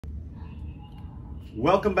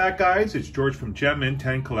Welcome back, guys. It's George from Gem and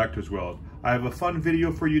 10 Collectors World. I have a fun video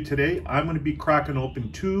for you today. I'm going to be cracking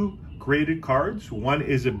open two graded cards. One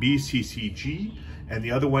is a Bccg and the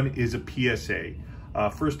other one is a PSA.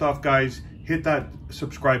 First off, guys, hit that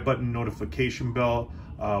subscribe button, notification bell.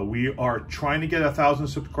 We are trying to get 1,000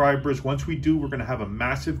 subscribers. Once we do, we're going to have a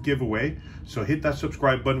massive giveaway. So hit that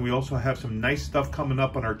subscribe button. We also have some nice stuff coming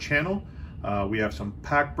up on our channel. We have some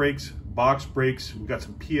pack breaks, box breaks. We've got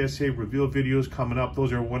some PSA reveal videos coming up.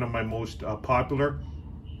 Those are one of my most popular.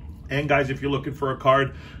 And guys, if you're looking for a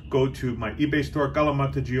card, go to my eBay store,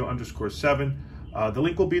 Galamatagio_7. The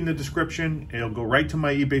link will be in the description. It'll go right to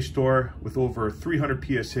my eBay store with over 300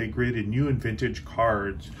 PSA graded new and vintage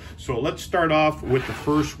cards. So let's start off with the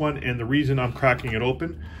first one and the reason I'm cracking it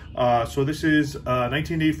open. So this is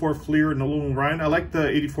 1984 Fleer Nolan Ryan. I like the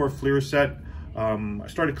 84 Fleer set. I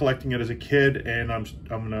started collecting it as a kid, and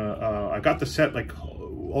I got the set like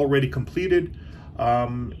already completed.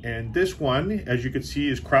 And this one, as you can see,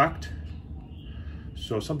 is cracked.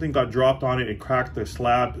 So something got dropped on it and cracked the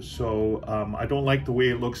slab. So I don't like the way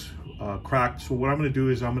it looks cracked. So what I'm going to do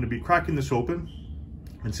is I'm going to be cracking this open.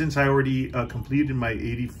 And since I already completed my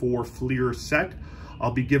 84 Fleer set,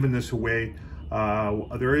 I'll be giving this away.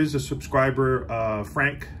 There is a subscriber,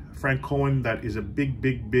 Frank Cohen, that is a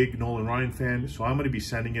big Nolan Ryan fan. So I'm going to be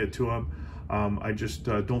sending it to him. I just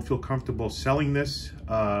don't feel comfortable selling this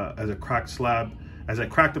as a cracked slab, as I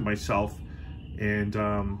cracked it myself. And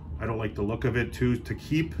I don't like the look of it to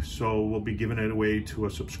keep, so we'll be giving it away to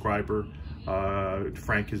a subscriber.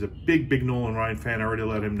 Frank is a big Nolan Ryan fan. I already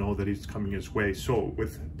let him know that he's coming his way. So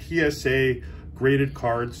with PSA graded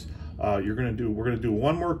cards, we're gonna do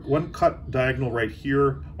one cut diagonal right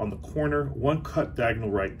here on the corner, one cut diagonal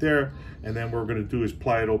right there, and then what we're gonna do is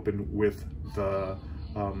ply it open with the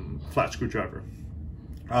flat screwdriver.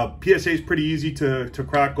 PSA is pretty easy to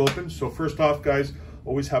crack open. So first off, guys,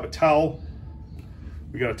 always have a towel.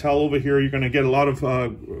 We got a towel over here. You're going to get a lot of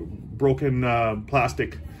broken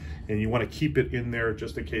plastic, and you want to keep it in there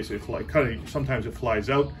just in case it flies. Sometimes it flies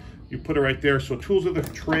out. You put it right there. So tools of the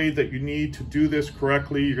trade that you need to do this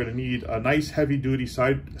correctly: you're going to need a nice heavy-duty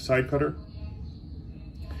side cutter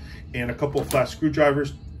and a couple of flat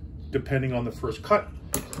screwdrivers, depending on the first cut.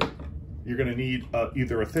 You're going to need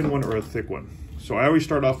either a thin one or a thick one. So I always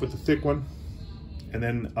start off with the thick one, and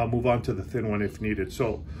then I'll move on to the thin one if needed.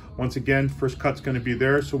 So once again, first cut's going to be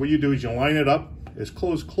there. So what you do is you line it up as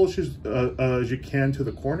close as you can to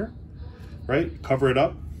the corner, right? Cover it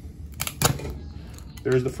up.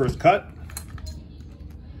 There's the first cut.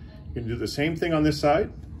 You can do the same thing on this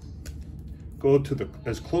side. Go to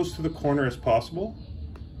as close to the corner as possible.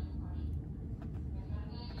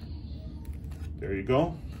 There you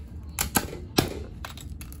go.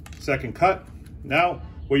 Second cut. Now,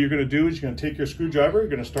 what you're going to do is you're going to take your screwdriver. You're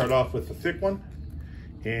going to start off with the thick one.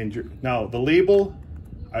 And now the label,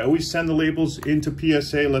 I always send the labels into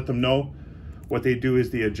PSA, let them know. What they do is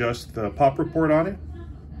they adjust the pop report on it.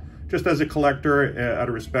 Just as a collector, out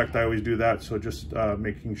of respect, I always do that. So just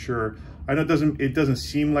making sure. I know it doesn't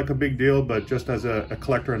seem like a big deal, but just as a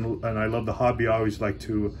collector and I love the hobby, I always like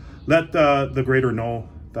to let the grader know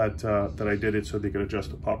that I did it so they can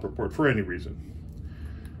adjust the pop report for any reason.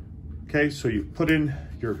 Okay, so you put in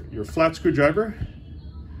your flat screwdriver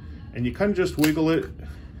and you kind of just wiggle it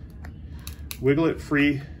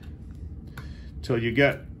free till you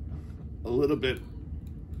get a little bit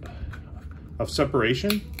of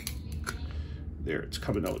separation. There, it's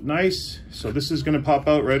coming out nice. So this is going to pop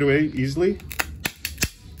out right away easily.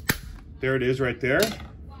 There it is right there.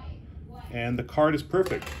 And the card is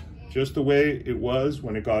perfect, just the way it was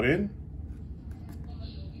when it got in.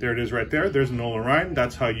 There it is right there. There's a Nolan Ryan.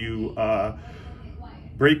 That's how you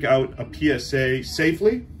break out a PSA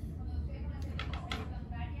safely.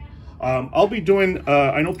 I'll be doing,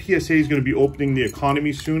 I know PSA is going to be opening the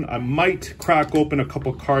economy soon. I might crack open a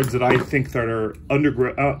couple cards that I think that are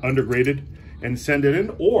undergraded and send it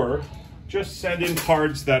in, or just send in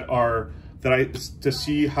cards to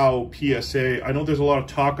see how PSA, I know there's a lot of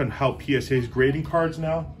talk on how PSA is grading cards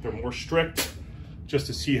now. They're more strict, just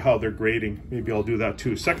to see how they're grading. Maybe I'll do that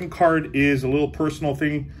too. Second card is a little personal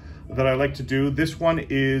thing that I like to do. This one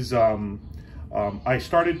is, I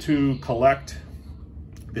started to collect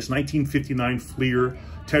this 1959 Fleer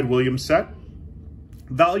Ted Williams set.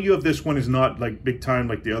 Value of this one is not like big time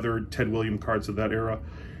like the other Ted Williams cards of that era.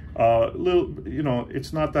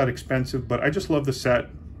 It's not that expensive, but I just love the set.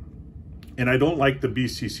 And I don't like the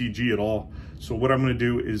Bccg at all. So what I'm going to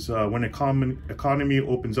do is when economy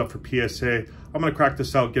opens up for PSA, I'm going to crack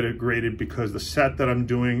this out, get it graded, because the set that I'm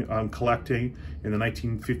doing, I'm collecting in the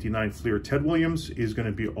 1959 Fleer Ted Williams is going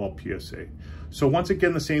to be all PSA. So once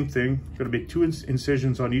again, the same thing. I'm going to make 2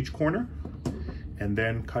 incisions on each corner, and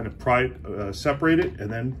then kind of pry it, separate it, and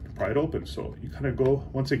then pry it open. So you kind of go,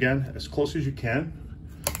 once again, as close as you can.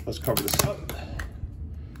 Let's cover this up.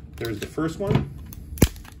 There's the first one.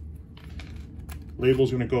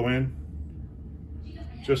 Label's going to go in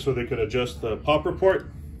just so they could adjust the pop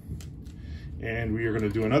report. And we are going to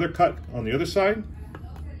do another cut on the other side,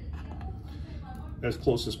 as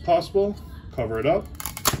close as possible. Cover it up.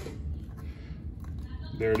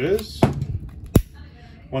 There it is.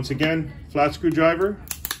 Once again, flat screwdriver.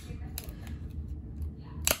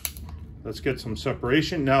 Let's get some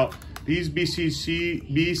separation. Now, these BCG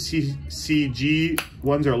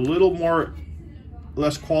ones are a little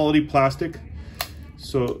less quality plastic.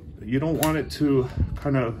 So you don't want it to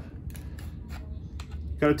kind of,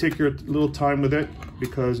 got to take your little time with it,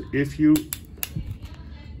 because if you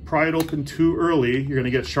pry it open too early, you're going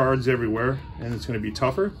to get shards everywhere and it's going to be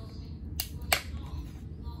tougher.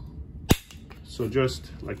 So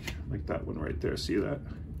just like that one right there, see that?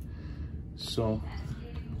 So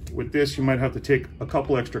with this, you might have to take a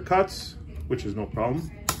couple extra cuts, which is no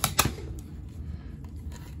problem.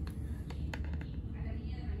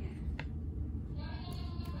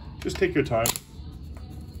 Just take your time.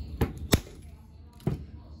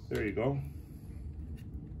 There you go.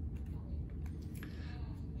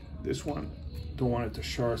 This one, don't want it to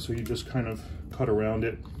shard, so you just kind of cut around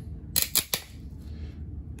it.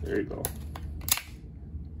 There you go.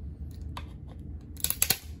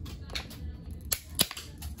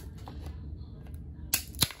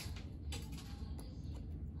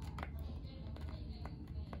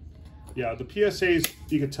 Yeah, the PSAs,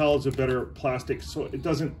 you can tell, is a better plastic, so it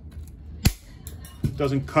doesn't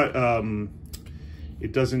cut,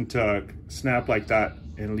 it doesn't snap like that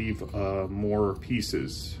and leave more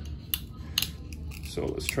pieces. So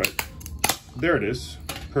let's try it. There it is,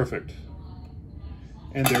 perfect.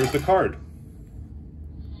 And there's the card.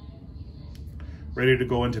 Ready to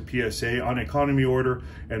go into PSA on economy order.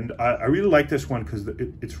 And I really like this one because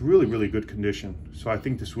it's really, really good condition. So I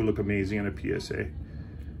think this will look amazing in a PSA.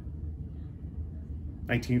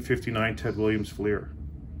 1959 Ted Williams Fleer.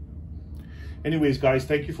 Anyways, guys,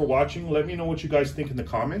 thank you for watching. Let me know what you guys think in the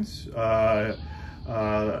comments. I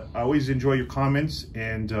always enjoy your comments,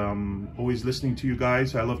 and always listening to you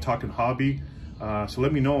guys. I love talking hobby. So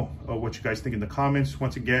let me know what you guys think in the comments.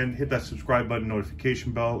 Once again, hit that subscribe button,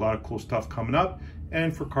 notification bell. A lot of cool stuff coming up.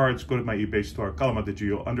 And for cards, go to my eBay store,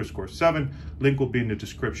 Kalamadagio_7. Link will be in the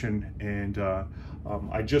description. And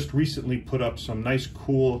I just recently put up some nice,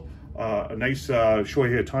 cool,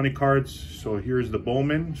 Shohei Ohtani cards. So here's the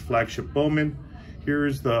Bowman, flagship Bowman.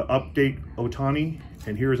 Here's the update Ohtani,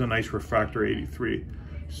 and here's a nice refractor 83.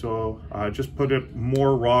 So just put up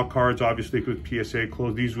more raw cards, obviously with PSA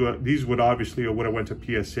closed. These would obviously would have went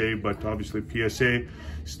to PSA, but obviously PSA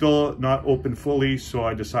still not open fully. So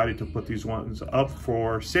I decided to put these ones up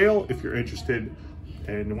for sale if you're interested.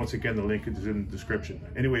 And once again, the link is in the description.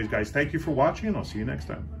 Anyways, guys, thank you for watching, and I'll see you next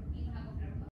time.